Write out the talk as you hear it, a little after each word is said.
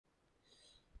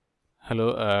Hello,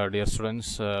 dear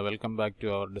students. Welcome back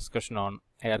to our discussion on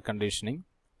air conditioning.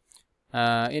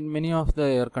 In many of the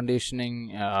air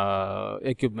conditioning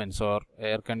equipments or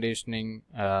air conditioning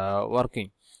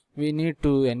working, we need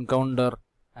to encounter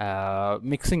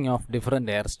mixing of different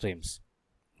air streams.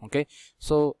 Okay,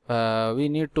 so we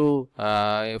need to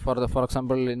for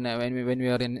example, when we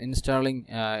are installing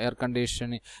air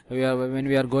conditioning, when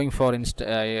we are going for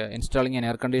installing an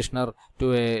air conditioner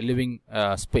to a living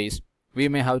space, we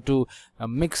may have to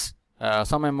mix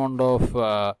some amount of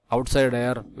outside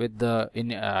air with the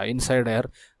inside air,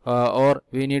 or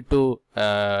we need to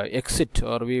exit,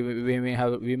 or we may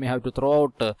have to throw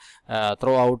out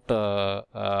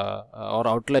or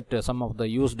outlet some of the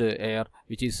used air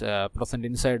which is present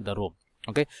inside the room.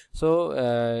 Okay, so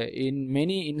in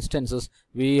many instances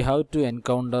we have to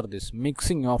encounter this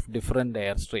mixing of different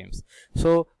air streams.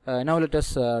 So now let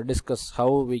us discuss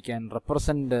how we can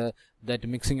represent that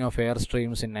mixing of air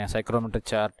streams in a psychrometric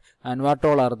chart, and what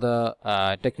all are the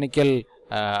technical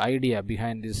idea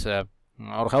behind this, or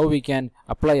how we can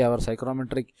apply our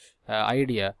psychrometric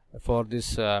idea for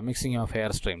this mixing of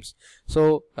air streams.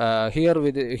 So here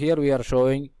we are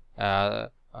showing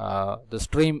the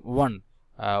stream 1.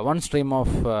 One stream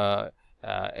of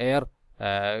air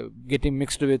getting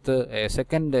mixed with a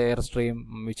second air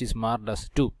stream which is marked as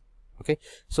 2. Okay,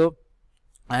 so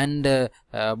and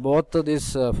both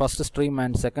this first stream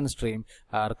and second stream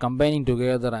are combining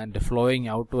together and flowing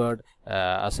outward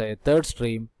as a third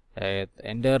stream, a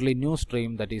entirely new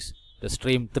stream, that is the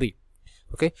stream 3.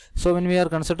 Okay, so when we are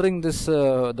considering this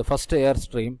the first air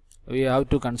stream, we have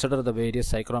to consider the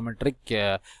various psychrometric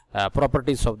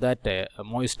properties of that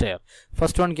moist air.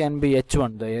 First one can be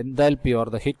H1, the enthalpy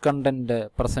or the heat content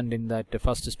present in that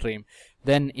first stream.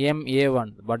 Then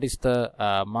MA1, what is the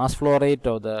mass flow rate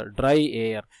of the dry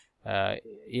air. A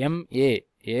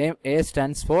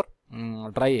stands for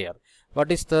dry air.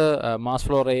 What is the mass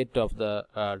flow rate of the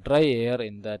dry air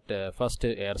in that first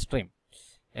air stream,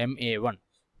 MA1.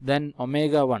 Then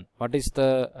omega 1, what is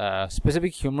the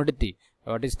specific humidity,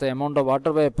 what is the amount of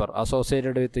water vapor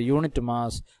associated with the unit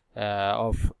mass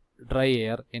of dry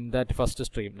air in that first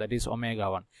stream, that is omega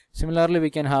 1. Similarly, we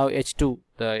can have H2,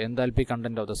 the enthalpy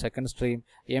content of the second stream,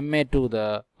 Ma2,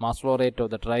 the mass flow rate of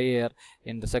the dry air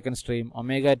in the second stream,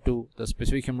 omega 2, the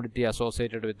specific humidity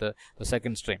associated with the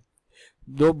second stream.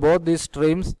 Though both these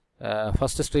streams,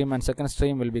 first stream and second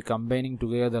stream, will be combining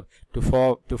together to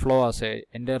flow as a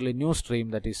entirely new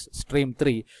stream, that is stream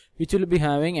 3, which will be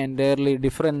having entirely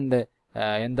different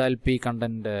enthalpy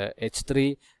content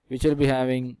H3, which will be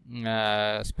having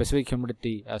specific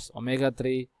humidity as omega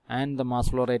 3, and the mass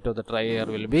flow rate of the dry air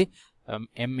will be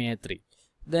Ma3.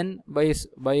 Then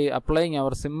by applying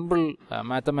our simple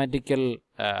mathematical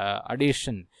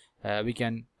addition, we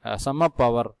can sum up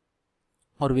our,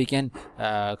 or we can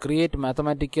create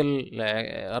mathematical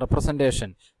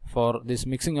representation for this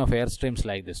mixing of air streams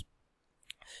like this.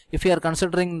 If we are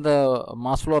considering the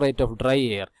mass flow rate of dry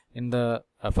air in the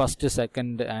first,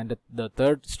 second and the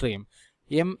third stream,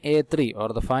 Ma3,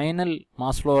 or the final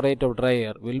mass flow rate of dry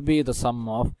air, will be the sum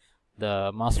of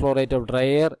the mass flow rate of dry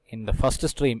air in the first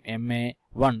stream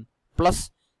Ma1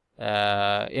 plus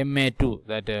Ma2,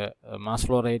 that mass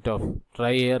flow rate of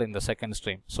dry air in the second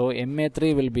stream. So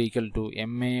Ma3 will be equal to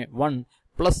Ma1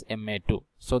 plus Ma2.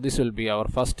 So this will be our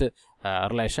first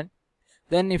relation.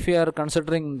 Then if we are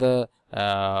considering the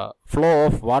flow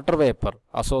of water vapor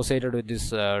associated with this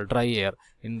dry air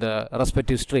in the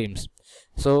respective streams,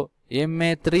 so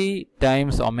Ma3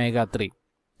 times omega 3.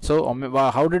 So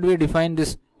how did we define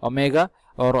this omega,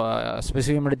 or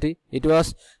specific humidity? It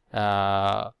was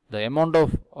the amount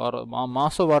of, or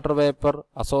mass of water vapor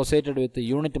associated with the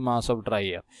unit mass of dry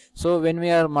air. So when we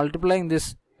are multiplying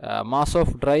this mass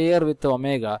of dry air with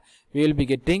omega, we will be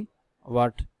getting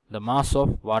what? The mass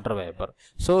of water vapor.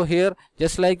 So here,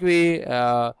 just like we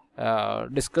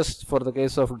discussed for the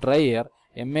case of dry air,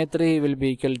 Ma3 will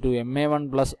be equal to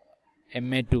Ma1 plus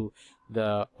Ma2.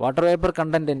 The water vapor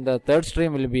content in the third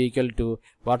stream will be equal to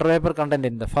water vapor content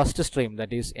in the first stream,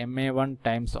 that is Ma1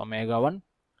 times omega 1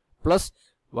 plus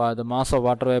the mass of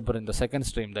water vapor in the second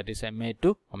stream, that is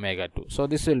Ma2 omega 2. So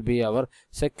this will be our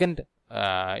second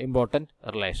important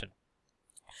relation.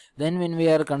 Then when we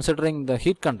are considering the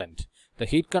heat content, the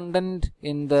heat content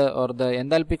in the, or the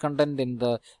enthalpy content in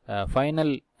the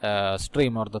final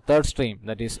stream, or the third stream,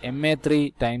 that is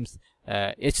Ma3 times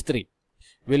H3,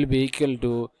 will be equal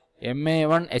to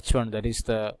Ma1 H1, that is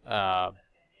the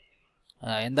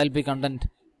enthalpy content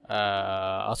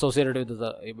associated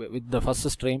with the first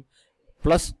stream,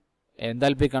 plus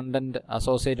enthalpy content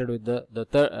associated with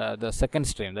the second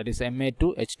stream, that is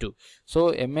Ma2H2.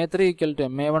 So Ma3 equal to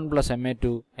Ma1 plus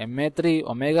Ma2, Ma3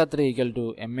 omega 3 equal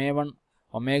to Ma1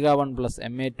 omega 1 plus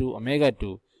Ma2 omega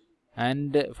 2,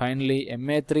 and finally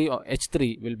Ma3 or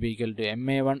H3 will be equal to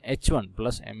Ma1 H1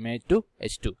 plus Ma2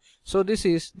 H2. So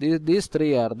these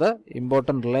three are the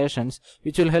important relations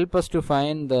which will help us to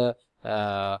find the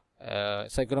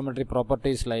psychrometric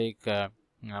properties like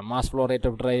mass flow rate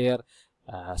of dry air,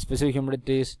 specific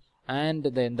humidities, and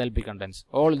the enthalpy contents.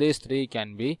 All these three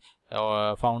can be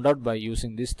found out by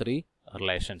using these three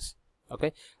relations.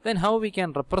 Okay, then how we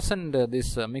can represent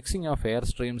this mixing of air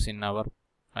streams in our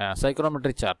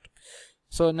psychrometric chart.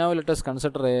 So now let us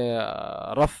consider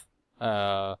a rough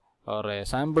or a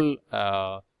sample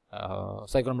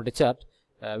psychrometric chart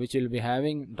which will be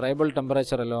having dry bulb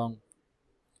temperature along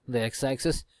the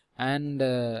x-axis and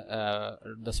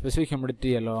the specific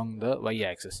humidity along the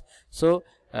y-axis. So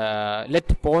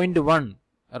let point 1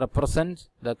 represent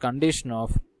the condition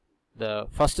of the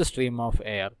first stream of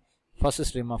air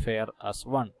as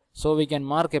 1. So we can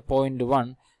mark a point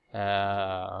 1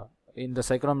 in the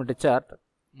psychrometric chart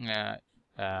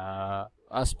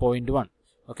as point 1.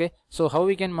 Okay, so how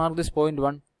we can mark this point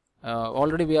 1?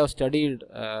 Already we have studied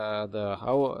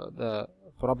the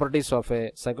properties of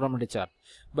a psychrometric chart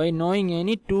by knowing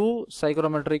any two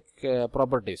psychrometric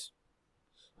properties.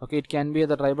 Okay, it can be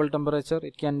the dry bulb temperature,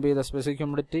 it can be the specific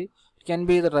humidity, it can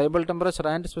be the dry bulb temperature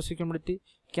and specific humidity,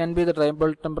 it can be the dry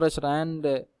bulb temperature and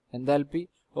enthalpy,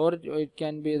 or it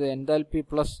can be the enthalpy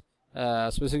plus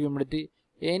specific humidity.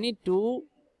 Any two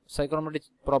psychrometric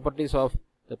properties of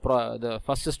the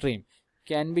first stream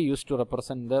can be used to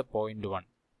represent the point 1.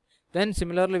 Then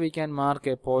similarly we can mark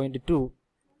a point 2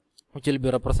 which will be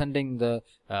representing the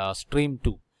stream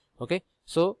 2. Okay,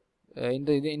 so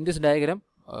in this diagram,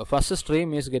 first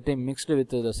stream is getting mixed with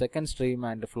the second stream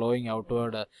and flowing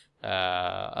outward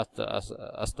as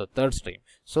the third stream.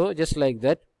 So just like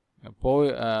that,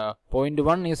 point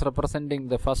 1 is representing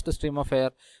the first stream of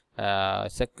air,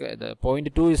 the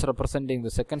point 2 is representing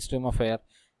the second stream of air.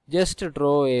 Just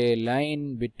draw a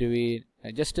line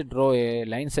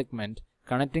segment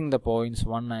connecting the points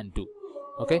 1 and 2.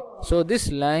 Okay, so this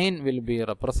line will be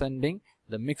representing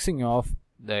the mixing of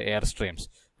the air streams,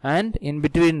 and in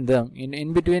between them,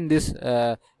 in between this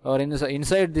or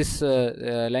inside this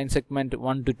line segment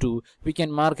 1 to 2, we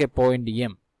can mark a point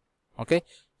M. Okay,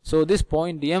 so this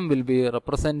point M will be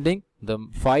representing the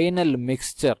final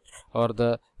mixture or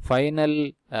the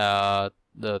final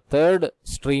the third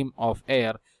stream of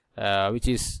air which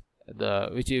is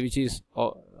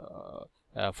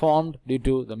formed due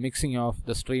to the mixing of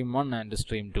the stream 1 and the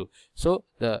stream 2. So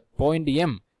the point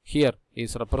M here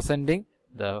is representing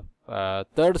the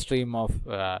third stream of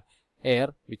air,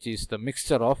 which is the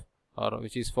mixture of, or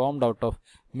which is formed out of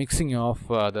mixing of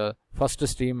the first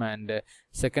stream and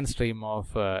second stream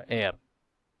of air.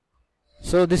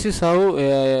 So this is how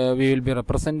we will be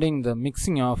representing the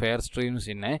mixing of air streams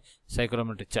in a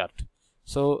psychrometric chart.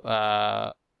 So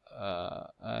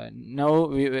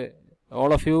now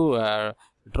all of you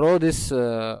draw this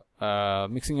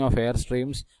mixing of air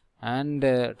streams and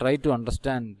try to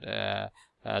understand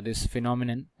this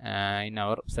phenomenon in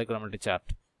our psychrometric chart.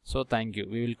 So thank you.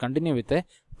 We will continue with a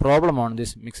problem on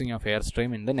this mixing of air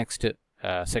stream in the next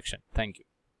section. Thank you.